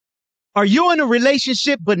Are you in a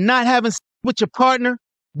relationship but not having sex with your partner?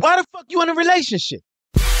 Why the fuck you in a relationship?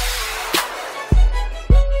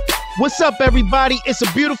 What's up, everybody? It's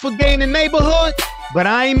a beautiful day in the neighborhood, but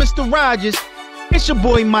I ain't Mr. Rogers. It's your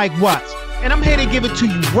boy Mike Watts, and I'm here to give it to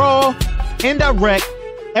you raw and direct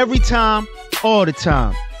every time, all the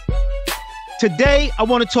time. Today, I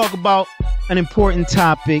want to talk about an important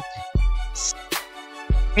topic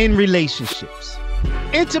in relationships.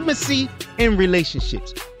 Intimacy in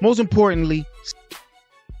relationships. Most importantly,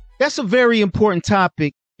 that's a very important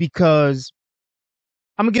topic because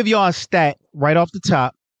I'm going to give y'all a stat right off the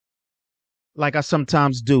top, like I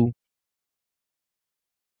sometimes do.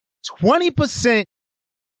 20%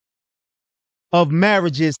 of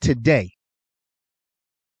marriages today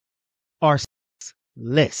are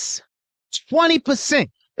sexless. 20%.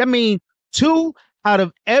 That means 2 out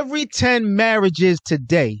of every 10 marriages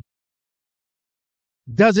today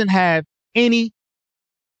doesn't have any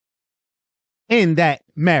in that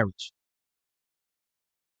marriage.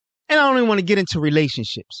 And I don't even want to get into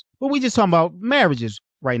relationships, but we just talking about marriages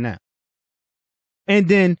right now. And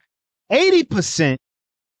then 80%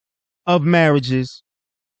 of marriages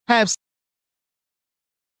have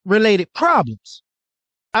related problems.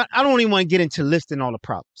 I don't even want to get into listing all the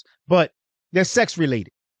problems, but they're sex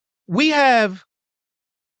related. We have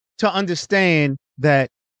to understand that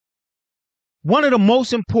one of the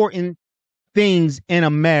most important things in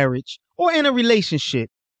a marriage or in a relationship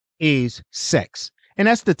is sex. And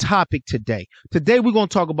that's the topic today. Today, we're going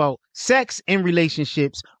to talk about sex in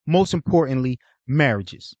relationships, most importantly,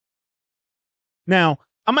 marriages. Now,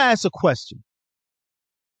 I'm going to ask a question.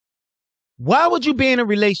 Why would you be in a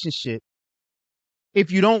relationship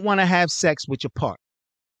if you don't want to have sex with your partner?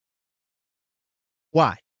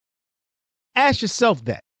 Why? Ask yourself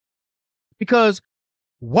that. Because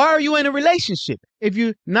why are you in a relationship if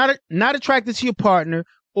you're not attracted to your partner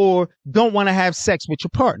or don't want to have sex with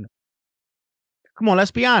your partner? Come on,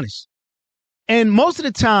 let's be honest. And most of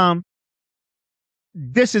the time,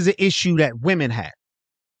 this is an issue that women have.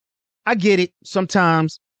 I get it.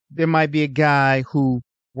 Sometimes there might be a guy who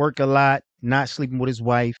work a lot, not sleeping with his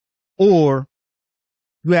wife, or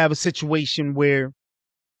you have a situation where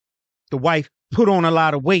the wife put on a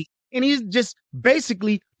lot of weight and he's just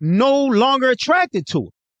basically no longer attracted to her.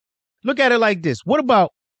 Look at it like this. What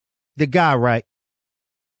about the guy, right,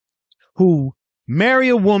 who marry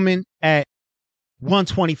a woman at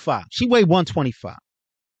 125? She weighed 125.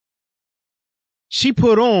 She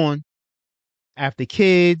put on, after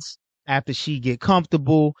kids, after she get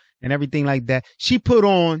comfortable and everything like that, she put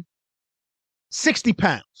on 60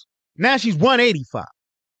 pounds. Now she's 185.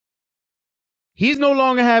 He's no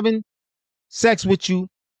longer having sex with you.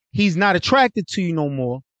 He's not attracted to you no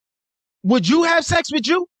more. Would you have sex with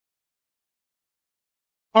you?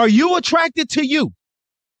 Are you attracted to you?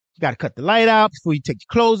 You got to cut the light out before you take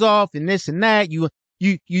your clothes off and this and that. You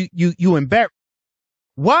embarrassed.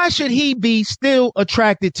 Why should he be still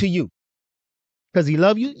attracted to you? Because he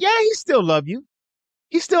love you? Yeah, he still love you.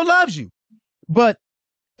 He still loves you. But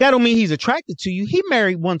that don't mean he's attracted to you. He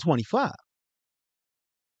married 125.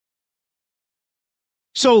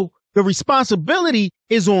 So the responsibility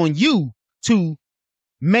is on you to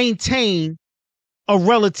maintain a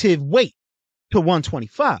relative weight to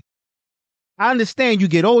 125. I understand you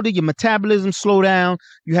get older, your metabolism slow down,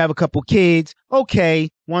 you have a couple kids. Okay,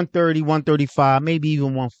 130, 135, maybe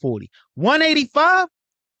even 140. 185?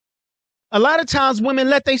 A lot of times women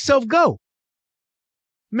let themselves go.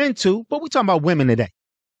 Men too, but we're talking about women today.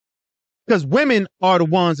 Because women are the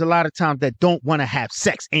ones a lot of times that don't want to have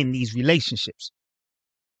sex in these relationships.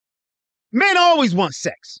 Men always want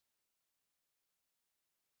sex.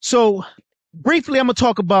 So briefly, I'm going to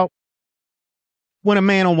talk about when a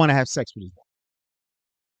man don't want to have sex with his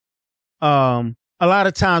wife. A lot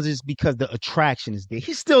of times it's because the attraction is there.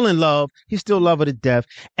 He's still in love. He still love her to death.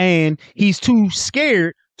 And he's too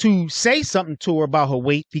scared to say something to her about her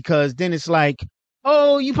weight, because then it's like,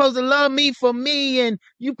 oh, you supposed to love me for me, and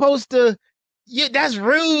you supposed to, yeah, that's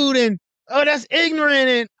rude, and oh, that's ignorant.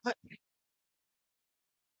 And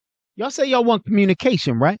y'all say y'all want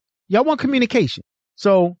communication, right? Y'all want communication.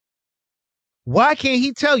 So why can't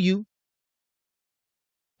he tell you,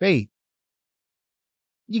 babe,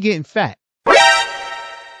 you're getting fat?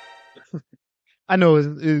 I know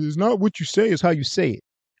it's not what you say, it's how you say it.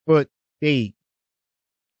 But babe,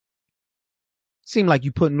 seem like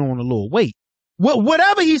you putting on a little weight.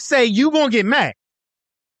 Whatever he say, you gonna get mad.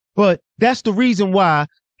 But that's the reason why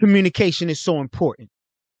communication is so important.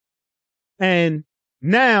 And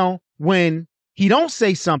now when he don't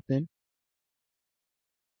say something,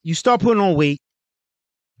 you start putting on weight,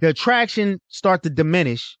 the attraction start to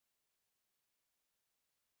diminish.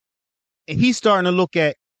 and he's starting to look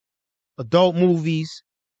at adult movies,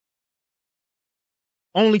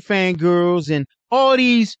 OnlyFans girls, and all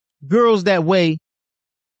these girls that weigh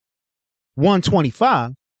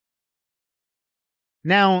 125.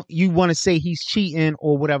 Now you want to say he's cheating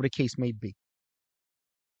or whatever the case may be.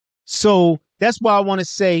 So that's why I want to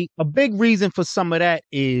say a big reason for some of that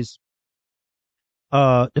is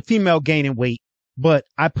the female gaining weight, but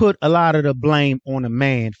I put a lot of the blame on the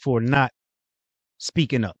man for not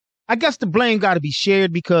speaking up. I guess the blame got to be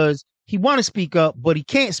shared because he want to speak up, but he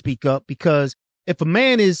can't speak up because if a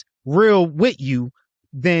man is real with you,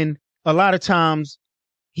 then a lot of times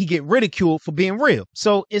he get ridiculed for being real.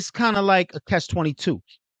 So it's kind of like a catch-22.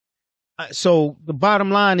 So the bottom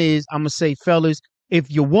line is, I'm going to say, fellas, if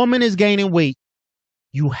your woman is gaining weight,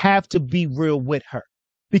 you have to be real with her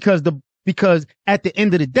because at the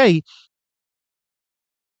end of the day,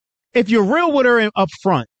 if you're real with her up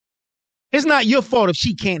front, it's not your fault if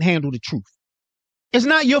she can't handle the truth. It's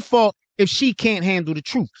not your fault if she can't handle the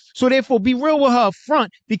truth. So therefore, be real with her up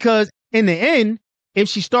front because in the end, if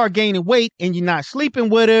she start gaining weight and you're not sleeping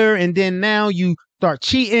with her and then now you start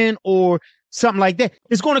cheating or something like that,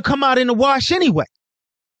 it's going to come out in the wash anyway.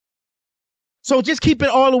 So just keep it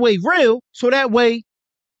all the way real so that way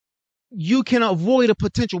you can avoid a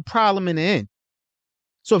potential problem in the end.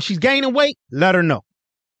 So if she's gaining weight, let her know.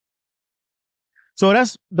 So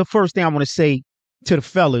that's the first thing I want to say to the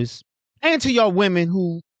fellas and to y'all women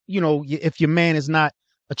who, you know, if your man is not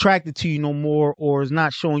attracted to you no more or is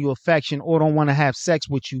not showing you affection or don't want to have sex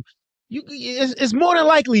with you, it's more than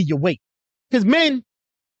likely your weight. Because men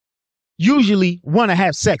usually want to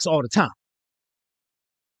have sex all the time.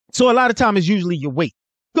 So a lot of time it's usually your weight.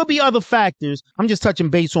 Could be other factors. I'm just touching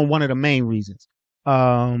base on one of the main reasons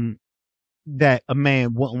that a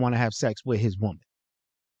man wouldn't want to have sex with his woman.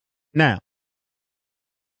 Now,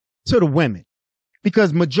 to the women,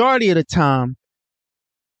 because majority of the time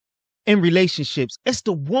in relationships, it's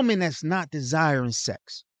the woman that's not desiring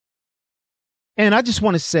sex. And I just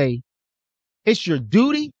want to say, it's your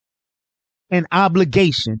duty and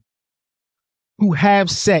obligation to have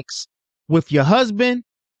sex with your husband,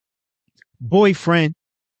 boyfriend,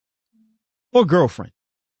 or girlfriend.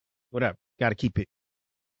 Whatever. Got to keep it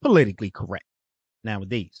politically correct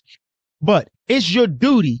nowadays. But it's your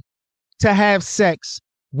duty to have sex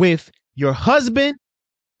with your husband.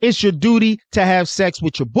 It's your duty to have sex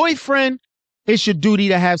with your boyfriend. It's your duty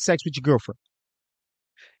to have sex with your girlfriend.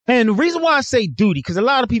 And the reason why I say duty, because a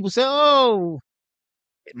lot of people say, oh,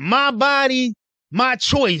 my body, my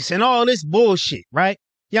choice, and all this bullshit, right?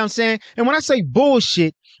 You know what I'm saying? And when I say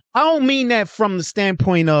bullshit, I don't mean that from the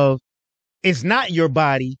standpoint of it's not your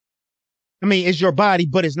body. I mean, it's your body,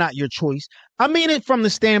 but it's not your choice. I mean it from the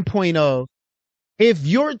standpoint of if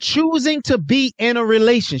you're choosing to be in a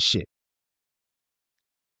relationship,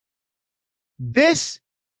 this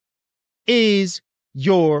is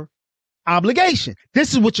your obligation.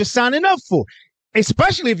 This is what you're signing up for,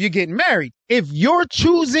 especially if you're getting married. If you're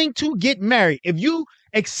choosing to get married, if you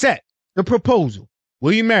accept the proposal,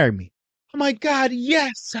 will you marry me? Oh my God,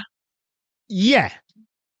 yes. Yeah.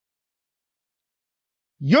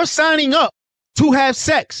 You're signing up to have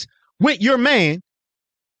sex with your man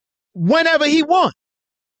whenever he wants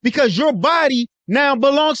because your body now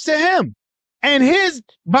belongs to him and his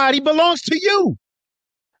body belongs to you.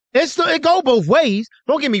 It go both ways.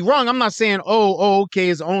 Don't get me wrong. I'm not saying, okay,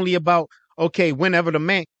 it's only about, okay, whenever the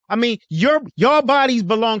man. I mean, your bodies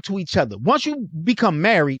belong to each other. Once you become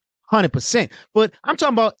married, 100%. But I'm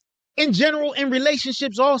talking about in general in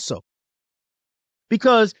relationships also.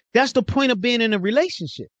 Because that's the point of being in a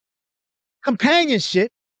relationship. Companionship,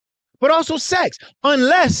 but also sex.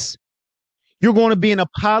 Unless you're going to be in a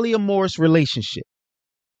polyamorous relationship.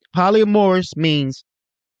 Polyamorous means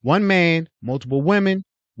one man, multiple women,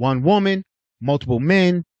 one woman, multiple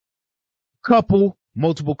men, couple,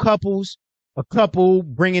 multiple couples, a couple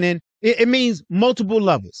bringing in. It means multiple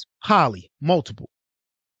lovers. Poly, multiple.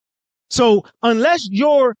 So unless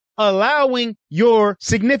you're allowing your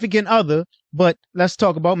significant other, but let's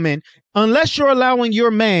talk about men, unless you're allowing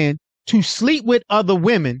your man to sleep with other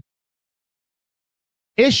women,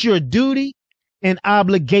 it's your duty and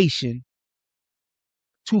obligation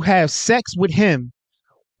to have sex with him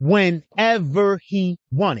whenever he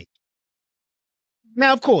wanted.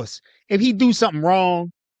 Now, of course, if he do something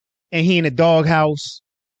wrong and he in a doghouse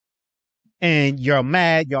and you're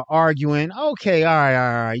mad, you're arguing, okay, all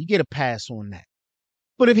right, you get a pass on that.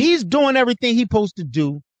 But if he's doing everything he's supposed to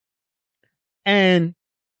do and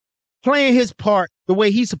playing his part the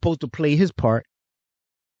way he's supposed to play his part,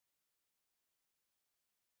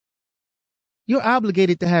 you're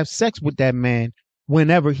obligated to have sex with that man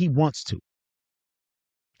whenever he wants to.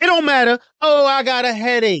 It don't matter. Oh, I got a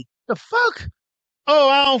headache. The fuck? Oh,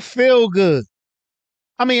 I don't feel good.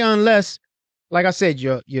 I mean, unless, like I said,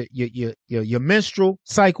 your menstrual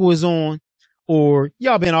cycle is on, or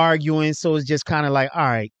y'all been arguing, so it's just kind of like, all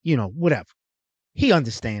right, whatever. He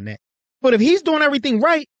understand that. But if he's doing everything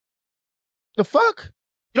right, the fuck?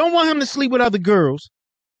 You don't want him to sleep with other girls.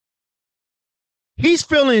 He's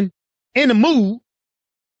feeling in the mood.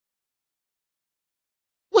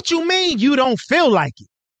 What you mean you don't feel like it?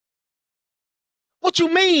 What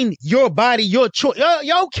you mean your body, your choice?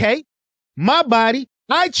 Okay, my body,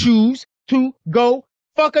 I choose to go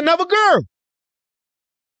fuck another girl.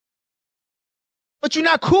 But you're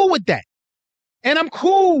not cool with that. And I'm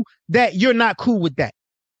cool that you're not cool with that.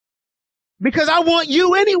 Because I want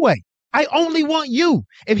you anyway. I only want you.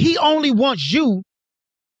 If he only wants you,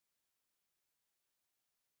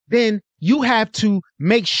 then you have to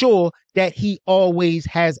make sure that he always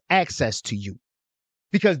has access to you.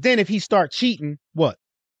 Because then if he start cheating, what?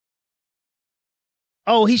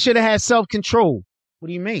 Oh, he should have had self-control. What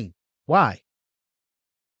do you mean? Why?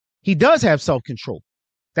 He does have self-control.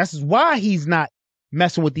 That's why he's not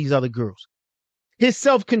messing with these other girls. His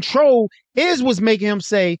self-control is what's making him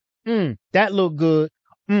say, that look good.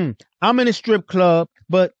 I'm in a strip club,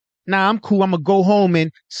 but I'm cool. I'm going to go home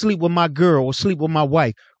and sleep with my girl or sleep with my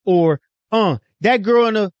wife. Or, that girl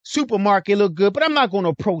in the supermarket look good, but I'm not going to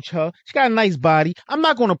approach her. She got a nice body. I'm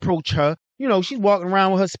not going to approach her. She's walking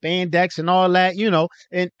around with her spandex and all that,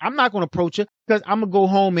 and I'm not going to approach her because I'm going to go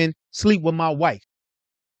home and sleep with my wife.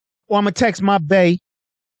 Or I'm going to text my bae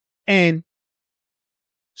and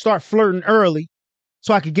start flirting early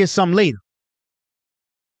so I could get some later.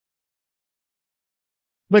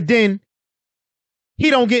 But then he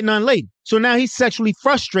don't get none later. So now he's sexually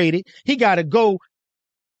frustrated. He got to go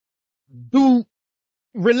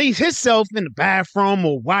release himself in the bathroom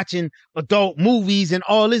or watching adult movies and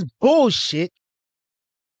all this bullshit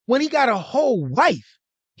when he got a whole wife.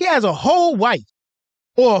 He has a whole wife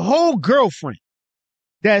or a whole girlfriend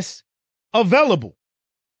that's available.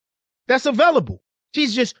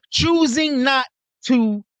 She's just choosing not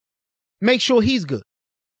to make sure he's good.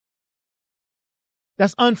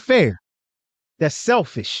 That's unfair. That's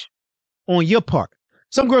selfish on your part.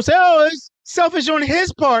 Some girls say, oh, it's selfish on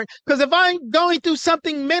his part, because if I'm going through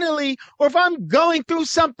something mentally or if I'm going through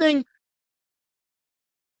something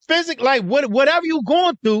physical, like whatever you're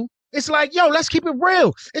going through, it's like, yo, let's keep it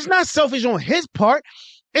real. It's not selfish on his part.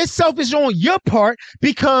 It's selfish on your part,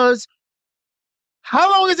 because how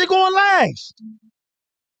long is it going to last?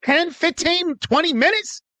 10, 15, 20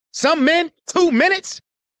 minutes? Some men, 2 minutes.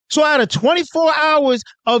 So out of 24 hours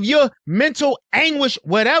of your mental anguish,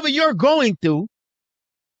 whatever you're going through,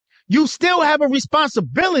 you still have a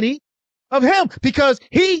responsibility of him, because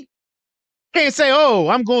he can't say, oh,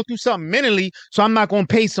 I'm going through something mentally, so I'm not going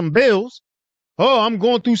to pay some bills. Oh, I'm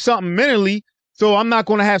going through something mentally, so I'm not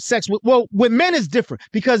going to have sex with. Well, with men it's different,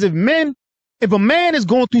 because if a man is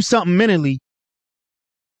going through something mentally,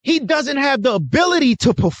 he doesn't have the ability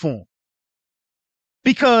to perform,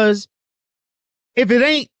 because if it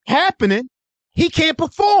ain't happening, he can't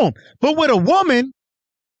perform. But with a woman,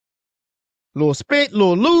 little spit,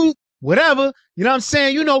 little lube, whatever, you know what I'm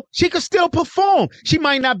saying? She could still perform. She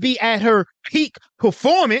might not be at her peak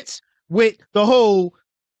performance with the whole,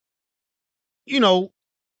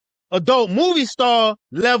 adult movie star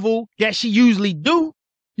level that she usually do,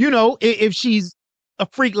 if she's a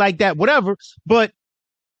freak like that, whatever. But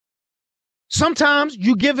sometimes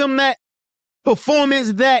you give him that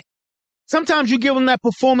performance that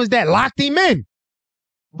locked him in.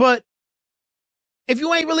 But if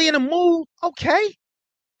you ain't really in the mood, okay.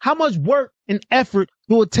 How much work and effort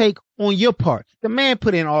do it take on your part? The man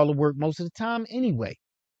put in all the work most of the time anyway.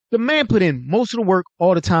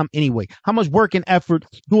 How much work and effort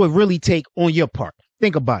do it really take on your part?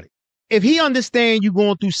 Think about it. If he understands you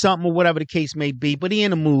going through something or whatever the case may be, but he in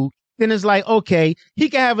the mood, then it's like, okay, he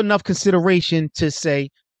can have enough consideration to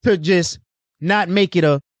just not make it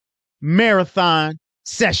a marathon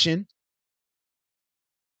session,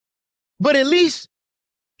 but at least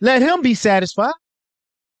let him be satisfied.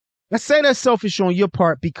 Let's say that's selfish on your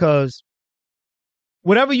part, because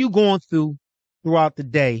whatever you're going through throughout the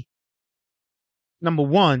day, number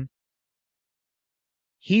one,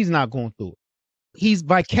 he's not going through it. He's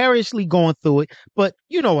vicariously going through it, but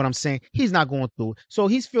you know what I'm saying? He's not going through it. So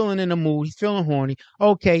he's feeling in the mood. He's feeling horny.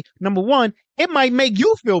 Okay, number one, it might make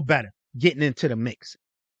you feel better getting into the mix.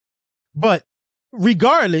 But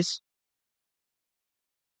regardless,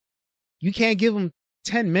 you can't give him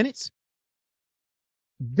 10 minutes.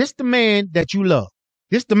 This the man that you love.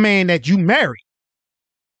 This the man that you marry.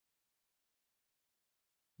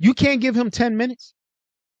 You can't give him 10 minutes.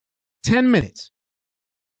 10 minutes,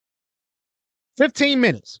 15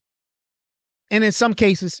 minutes, and in some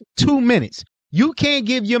cases, 2 minutes. You can't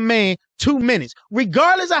give your man 2 minutes,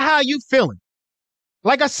 regardless of how you feeling.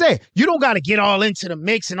 Like I said, you don't got to get all into the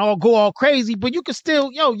mix and all go all crazy, but you can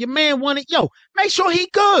still, your man wanted, make sure he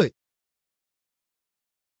good.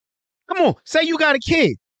 Come on, say you got a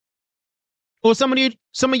kid. Or some of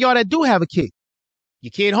y'all that do have a kid.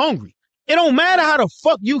 Your kid hungry. It don't matter how the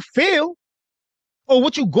fuck you feel or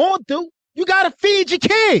what you going through. You got to feed your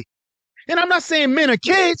kid. And I'm not saying men are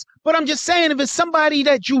kids, but I'm just saying if it's somebody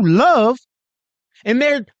that you love and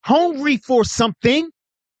they're hungry for something,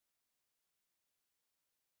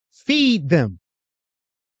 feed them.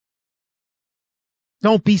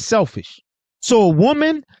 Don't be selfish. So a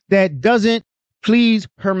woman that doesn't please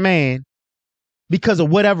her man because of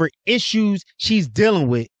whatever issues she's dealing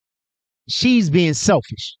with, she's being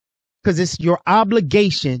selfish because it's your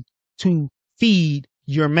obligation to feed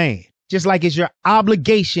your man, just like it's your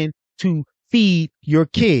obligation to feed your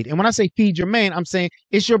kid. And when I say feed your man, I'm saying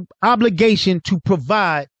it's your obligation to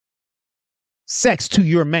provide sex to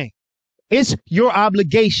your man. It's your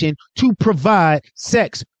obligation to provide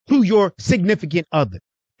sex to your significant other.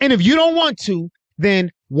 And if you don't want to,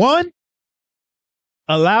 then one,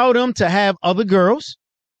 allow them to have other girls.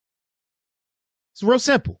 It's real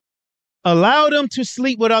simple. Allow them to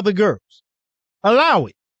sleep with other girls. Allow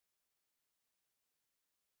it.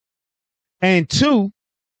 And two,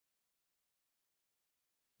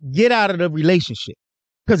 get out of the relationship,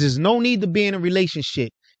 because there's no need to be in a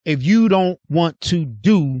relationship if you don't want to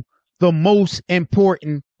do the most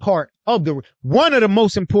important part of one of the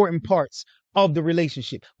most important parts of the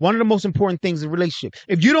relationship. One of the most important things in the relationship.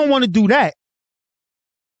 If you don't want to do that,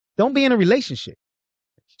 don't be in a relationship.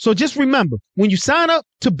 So just remember, when you sign up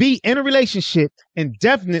to be in a relationship, and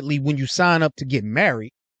definitely when you sign up to get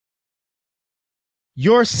married,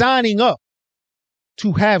 you're signing up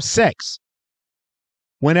to have sex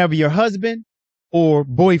whenever your husband or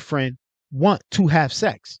boyfriend want to have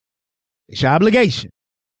sex. It's your obligation.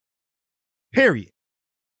 Period.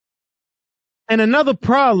 And another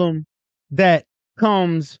problem that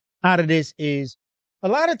comes out of this is a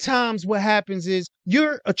lot of times what happens is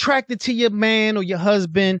you're attracted to your man or your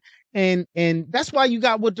husband, and that's why you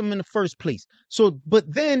got with them in the first place. So,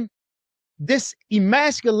 but then this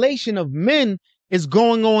emasculation of men is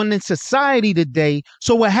going on in society today.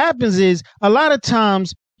 So what happens is a lot of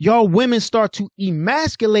times y'all women start to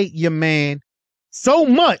emasculate your man so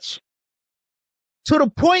much to the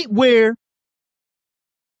point where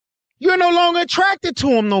you're no longer attracted to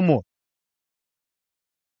him no more.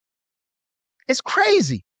 It's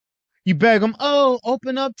crazy. You beg them, oh,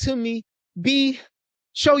 open up to me.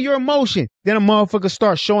 Show your emotion. Then a motherfucker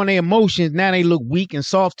start showing their emotions. Now they look weak and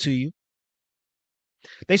soft to you.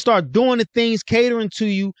 They start doing the things, catering to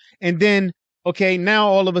you. And then, okay, now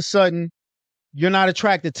all of a sudden, you're not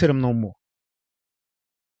attracted to them no more.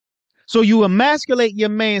 So you emasculate your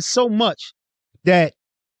man so much that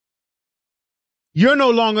you're no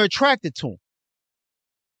longer attracted to him.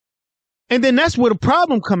 And then that's where the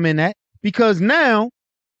problem come in at, because now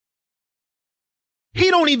he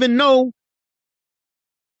don't even know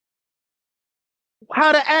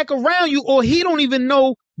how to act around you, or he don't even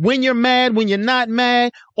know when you're mad, when you're not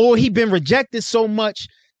mad, or he been rejected so much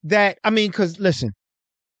that, because listen,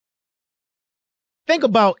 think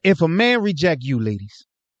about if a man reject you, ladies.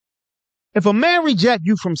 If a man reject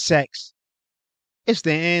you from sex, it's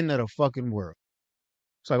the end of the fucking world.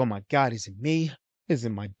 It's like, oh my God, is it me? Is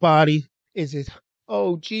it my body? Is it,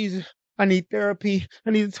 oh Jesus, I need therapy.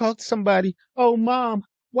 I need to talk to somebody. Oh mom,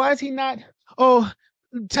 why is he not? Oh,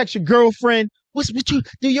 text your girlfriend. What you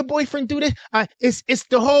do? Your boyfriend do this? It's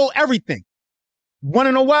the whole everything. Want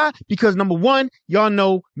to know why? Because number one, y'all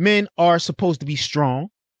know men are supposed to be strong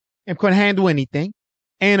and can handle anything.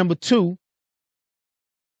 And number two,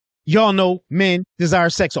 y'all know men desire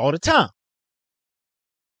sex all the time.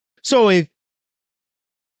 So if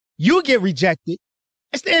you get rejected,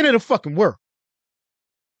 it's the end of the fucking world.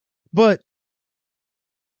 But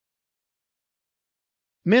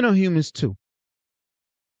men are humans too.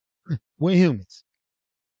 We're humans.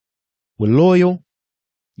 We're loyal.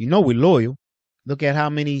 You know we're loyal. Look at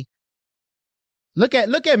how many. Look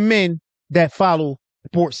at men that follow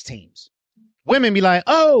sports teams. Women be like,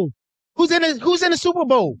 oh, who's in the Super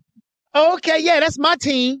Bowl? Oh, okay, yeah, that's my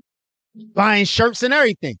team. Buying shirts and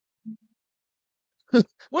everything.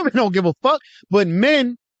 Women don't give a fuck, but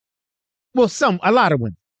men, well, a lot of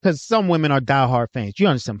women, because some women are diehard fans. You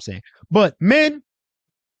understand what I'm saying? But men,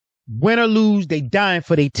 win or lose, they dying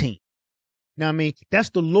for their team. Now,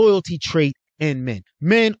 that's the loyalty trait in men.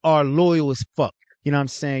 Men are loyal as fuck. You know what I'm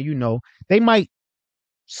saying? They might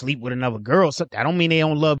sleep with another girl. So that don't mean they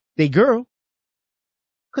don't love their girl,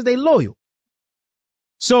 because they loyal.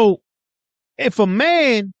 So if a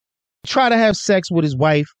man try to have sex with his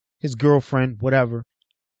wife, his girlfriend, whatever,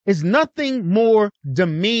 it's nothing more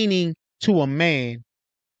demeaning to a man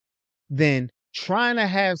than trying to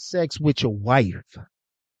have sex with your wife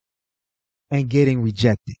and getting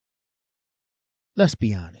rejected. Let's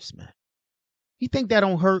be honest, man. You think that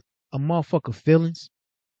don't hurt a motherfucker feelings?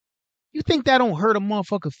 You think that don't hurt a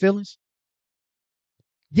motherfucker feelings?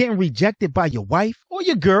 Getting rejected by your wife or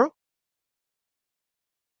your girl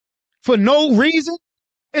for no reason?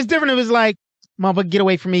 It's different if it's like, motherfucker, get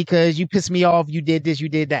away from me because you pissed me off, you did this, you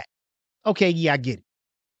did that. Okay, yeah, I get it.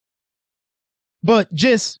 But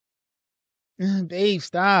just, babe,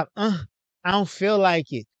 stop. I don't feel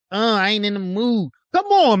like it. I ain't in the mood. Come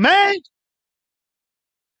on, man.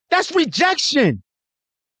 That's rejection.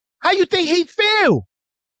 How you think he feel?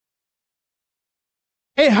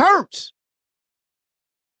 It hurts.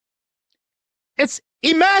 It's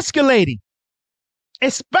emasculating,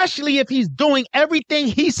 especially if he's doing everything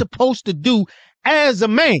he's supposed to do as a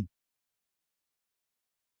man.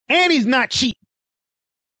 And he's not cheating.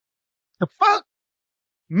 The fuck?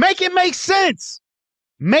 Make it make sense.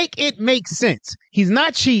 Make it make sense. He's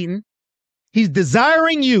not cheating. He's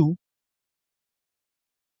desiring you.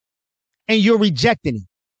 And you're rejecting him.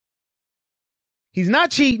 He's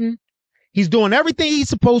not cheating. He's doing everything he's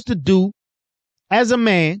supposed to do as a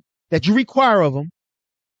man that you require of him.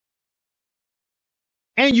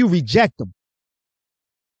 And you reject him.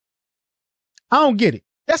 I don't get it.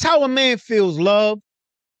 That's how a man feels loved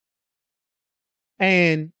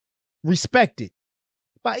and respected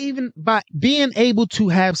by being able to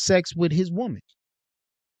have sex with his woman,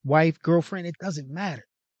 wife, girlfriend. It doesn't matter.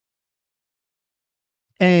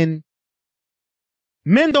 And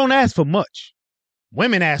men don't ask for much.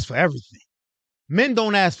 Women ask for everything. Men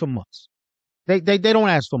don't ask for much. They don't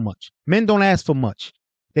ask for much. Men don't ask for much.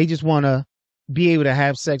 They just want to be able to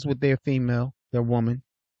have sex with their female, their woman,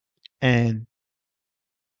 and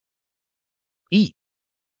eat.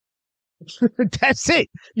 That's it.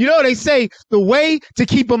 You know, they say the way to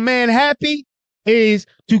keep a man happy is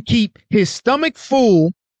to keep his stomach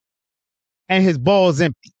full and his balls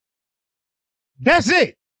empty. That's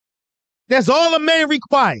it. That's all a man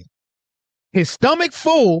requires. His stomach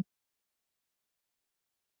full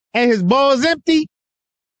and his balls empty.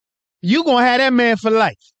 You gonna have that man for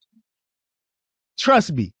life.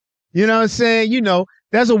 Trust me. You know what I'm saying? You know,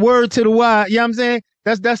 that's a word to the wise. You know what I'm saying?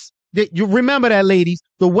 You remember that, ladies.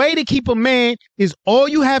 The way to keep a man is all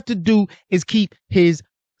you have to do is keep his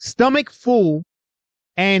stomach full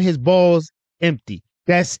and his balls empty.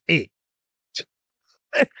 That's it.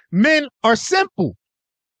 Men are simple.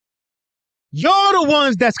 You're the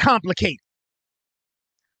ones that's complicated.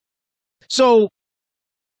 So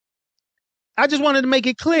I just wanted to make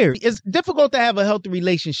it clear. It's difficult to have a healthy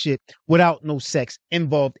relationship without no sex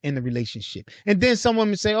involved in the relationship. And then someone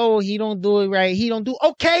would say, oh, he don't do it right. He don't do.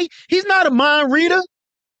 Okay, he's not a mind reader.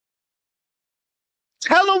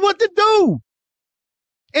 Tell him what to do.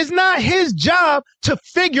 It's not his job to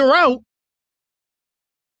figure out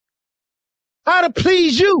how to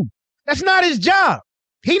please you. That's not his job.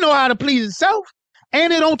 He know how to please himself,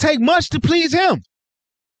 and it don't take much to please him.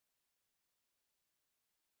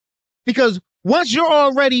 Because once you're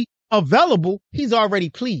already available, he's already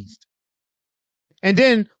pleased. And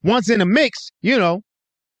then once in a mix, you know,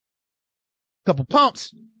 a couple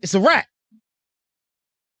pumps, it's a wrap.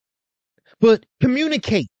 But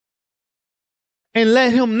communicate and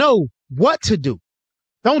let him know what to do.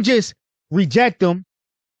 Don't just reject him.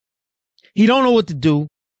 He don't know what to do.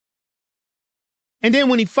 And then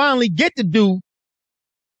when he finally get to do,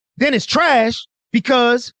 then it's trash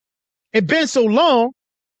because it been so long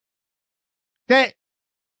that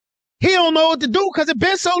he don't know what to do because it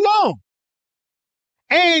been so long.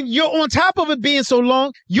 And you're on top of it being so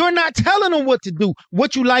long, you're not telling him what to do,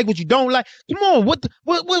 what you like, what you don't like. Come on,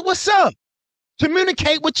 what's up?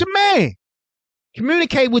 Communicate with your man.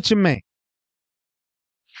 Communicate with your man.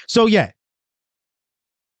 So yeah,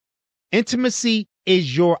 intimacy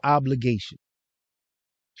is your obligation.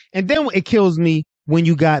 And then it kills me when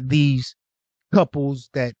you got these couples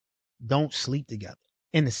that don't sleep together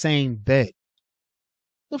in the same bed.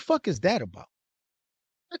 The fuck is that about?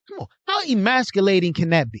 Like, come on. How emasculating can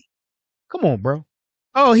that be? Come on, bro.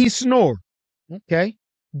 Oh, he snore. Okay.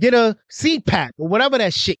 Get a CPAP or whatever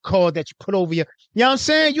that shit called that you put over your, you know what I'm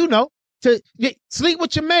saying? You know, to sleep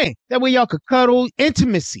with your man. That way y'all could cuddle.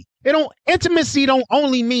 Intimacy. Intimacy don't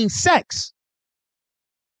only mean sex.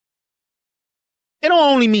 It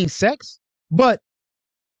don't only mean sex, but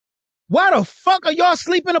why the fuck are y'all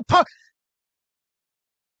sleeping apart?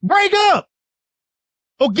 Break up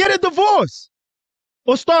or get a divorce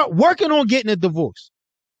or start working on getting a divorce.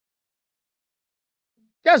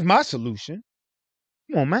 That's my solution.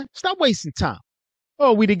 Come on, man. Stop wasting time.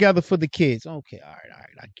 Oh, we together for the kids. Okay, all right.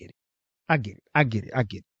 I get it. I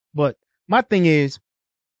get it. But my thing is,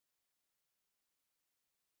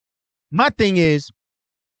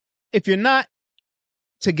 if you're not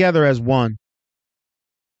together as one,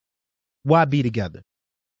 why be together?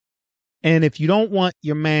 And if you don't want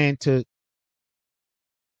your man to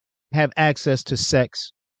have access to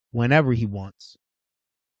sex whenever he wants,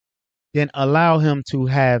 then allow him to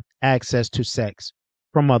have access to sex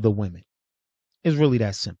from other women. It's really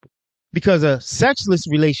that simple. Because a sexless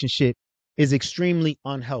relationship is extremely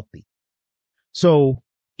unhealthy. So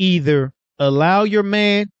either allow your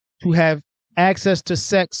man to have access to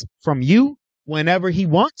sex from you whenever he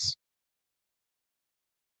wants,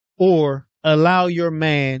 or allow your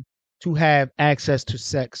man to have access to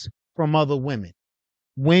sex from other women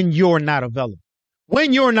when you're not available.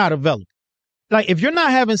 When you're not available. Like if you're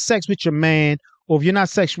not having sex with your man, or if you're not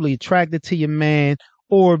sexually attracted to your man,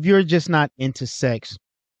 or if you're just not into sex,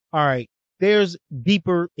 all right, there's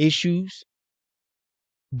deeper issues.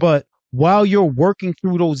 But while you're working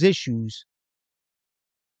through those issues,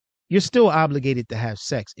 you're still obligated to have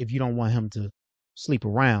sex if you don't want him to sleep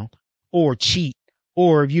around or cheat,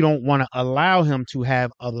 or if you don't want to allow him to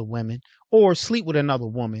have other women or sleep with another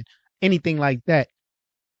woman, anything like that.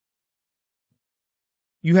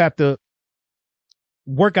 You have to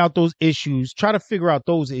work out those issues, try to figure out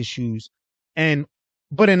those issues.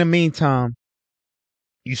 But in the meantime,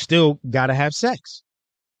 you still got to have sex.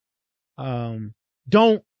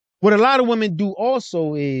 What a lot of women do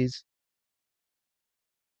also is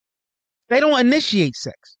they don't initiate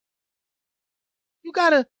sex. You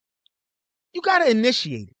gotta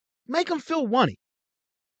initiate it. Make him feel wanted.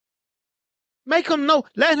 Make him know,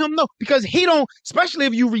 let him know, because he don't, especially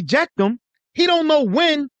if you reject him, he don't know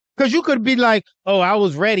when, because you could be like, oh, I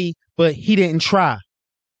was ready, but he didn't try.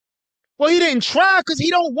 Well, he didn't try because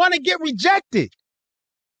he don't want to get rejected.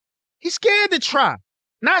 He's scared to try.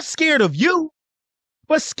 Not scared of you,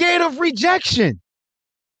 but scared of rejection.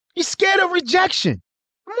 He's scared of rejection.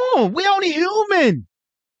 Come on, we only human.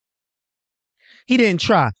 He didn't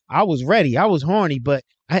try. I was ready. I was horny, but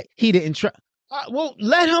he didn't try. Well,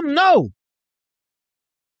 let him know.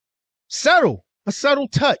 Subtle. A subtle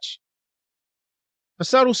touch. A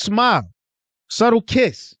subtle smile. Subtle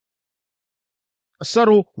kiss. A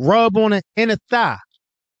subtle rub on the inner thigh.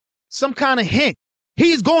 Some kind of hint.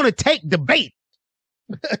 He's going to take the bait.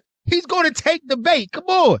 He's going to take the bait. Come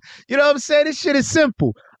on. You know what I'm saying? This shit is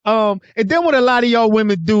simple. And then what a lot of y'all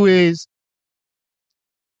women do is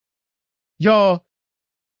y'all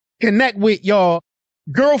connect with y'all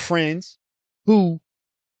girlfriends who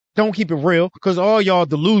don't keep it real, because all y'all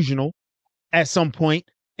delusional at some point.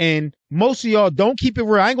 And most of y'all don't keep it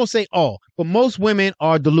real. I ain't gonna say all, but most women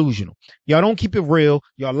are delusional. Y'all don't keep it real.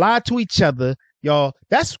 Y'all lie to each other. Y'all,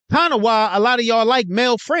 that's kind of why a lot of y'all like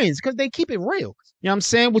male friends, because they keep it real. You know what I'm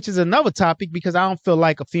saying? Which is another topic, because I don't feel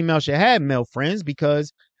like a female should have male friends,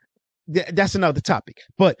 because that's another topic.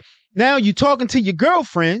 But now you talking to your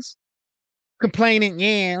girlfriends, complaining,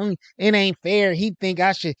 yeah, it ain't fair. He think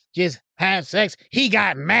I should just have sex. He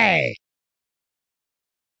got mad.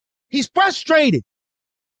 He's frustrated.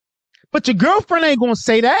 But your girlfriend ain't going to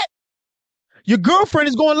say that. Your girlfriend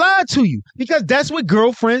is going to lie to you, because that's what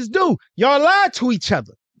girlfriends do. Y'all lie to each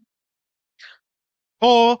other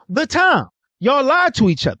all the time. Y'all lie to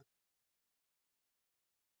each other.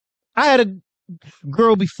 I had a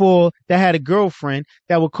girl before that had a girlfriend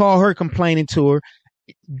that would call her complaining to her.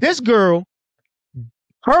 This girl,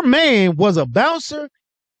 her man was a bouncer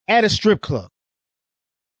at a strip club.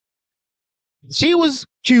 She was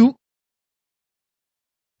cute.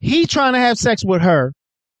 He trying to have sex with her.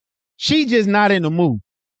 She just not in the mood.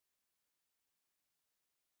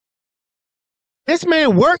 This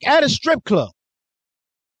man work at a strip club,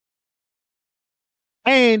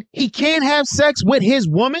 and he can't have sex with his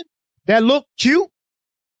woman that look cute.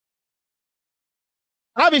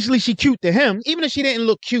 Obviously, she cute to him. Even if she didn't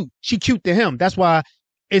look cute, she cute to him. That's why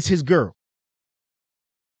it's his girl.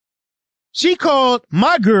 She called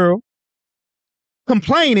my girl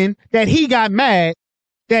complaining that he got mad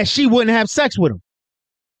that she wouldn't have sex with him.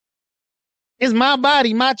 It's my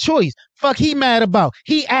body, my choice. Fuck he mad about.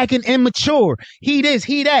 He acting immature. He this,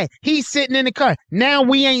 he that. He's sitting in the car. Now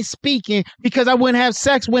we ain't speaking because I wouldn't have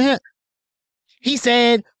sex with him. He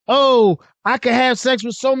said, oh, I could have sex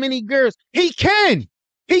with so many girls. He can.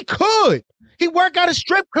 He could. He work at a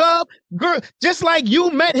strip club. Girl, just like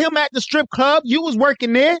you met him at the strip club. You was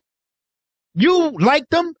working there. You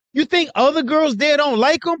liked him. You think other girls there don't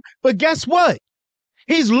like him? But guess what?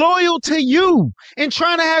 He's loyal to you and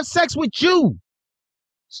trying to have sex with you.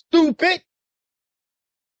 Stupid.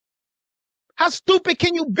 How stupid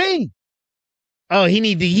can you be? Oh,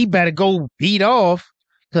 he better go beat off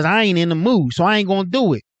because I ain't in the mood, so I ain't gonna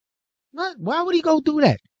do it. What? Why would he go do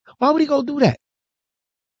that? Why would he go do that?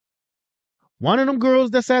 One of them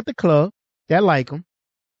girls that's at the club that like him,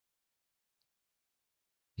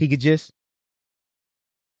 he could just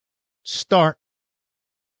start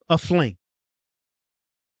a fling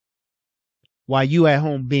while you at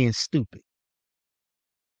home being stupid.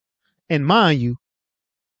 And mind you,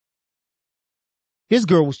 his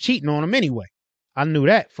girl was cheating on him anyway. I knew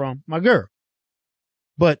that from my girl.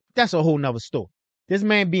 But that's a whole nother story. This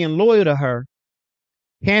man being loyal to her,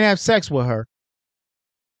 can't have sex with her.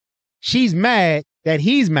 She's mad that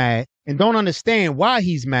he's mad and don't understand why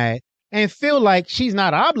he's mad and feel like she's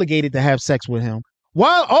not obligated to have sex with him,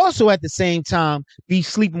 while also at the same time be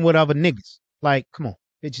sleeping with other niggas. Like, come on,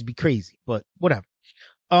 bitches be crazy, but whatever.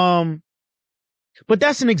 But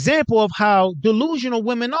that's an example of how delusional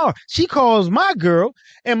women are. She calls my girl,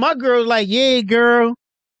 and my girl's like, yeah, girl,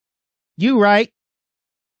 you right.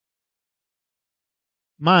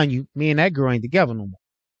 Mind you, me and that girl ain't together no more.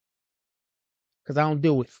 Because I don't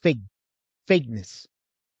deal with fakeness.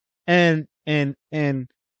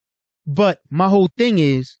 But my whole thing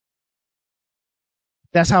is,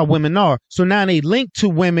 that's how women are. So now they link to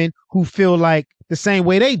women who feel like the same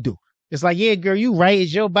way they do. It's like, yeah, girl, you right.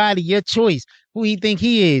 It's your body, your choice. Who you think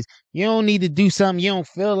he is? You don't need to do something you don't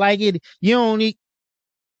feel like it. You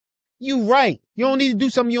right. You don't need to do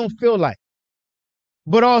something you don't feel like.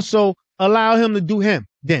 But also allow him to do him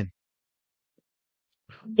then.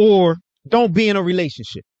 Or don't be in a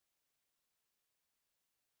relationship.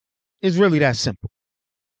 It's really that simple.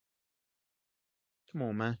 Come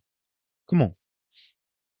on, man. Come on.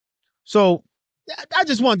 So I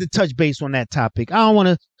just wanted to touch base on that topic. I don't want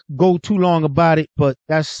to go too long about it, but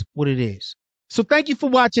that's what it is. So thank you for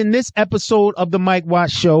watching this episode of the Mike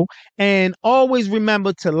Watts Show. And always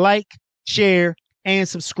remember to like, share, and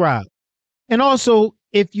subscribe. And also,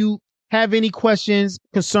 if you have any questions,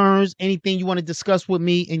 concerns, anything you want to discuss with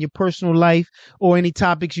me in your personal life, or any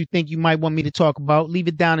topics you think you might want me to talk about, leave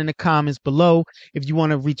it down in the comments below. If you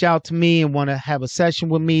want to reach out to me and want to have a session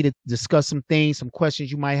with me to discuss some things, some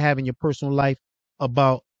questions you might have in your personal life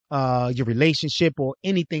about your relationship or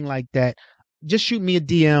anything like that, just shoot me a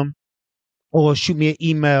DM or shoot me an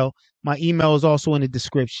email. My email is also in the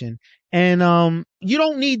description. And you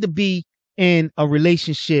don't need to be in a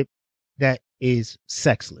relationship that is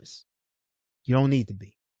sexless. You don't need to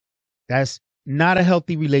be. That's not a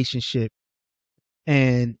healthy relationship,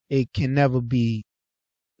 and it can never be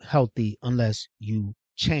healthy unless you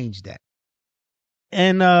change that.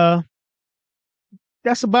 And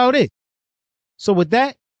that's about it. So with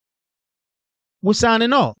that, we're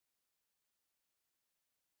signing off.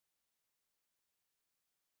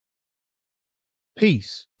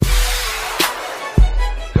 Peace.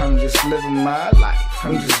 I'm just living my life.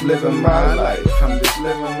 I'm just living my life. I'm just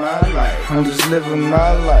living my life. I'm just living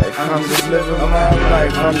my life. I'm just living my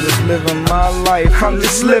life. I'm just living my life. I'm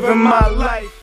just living my life.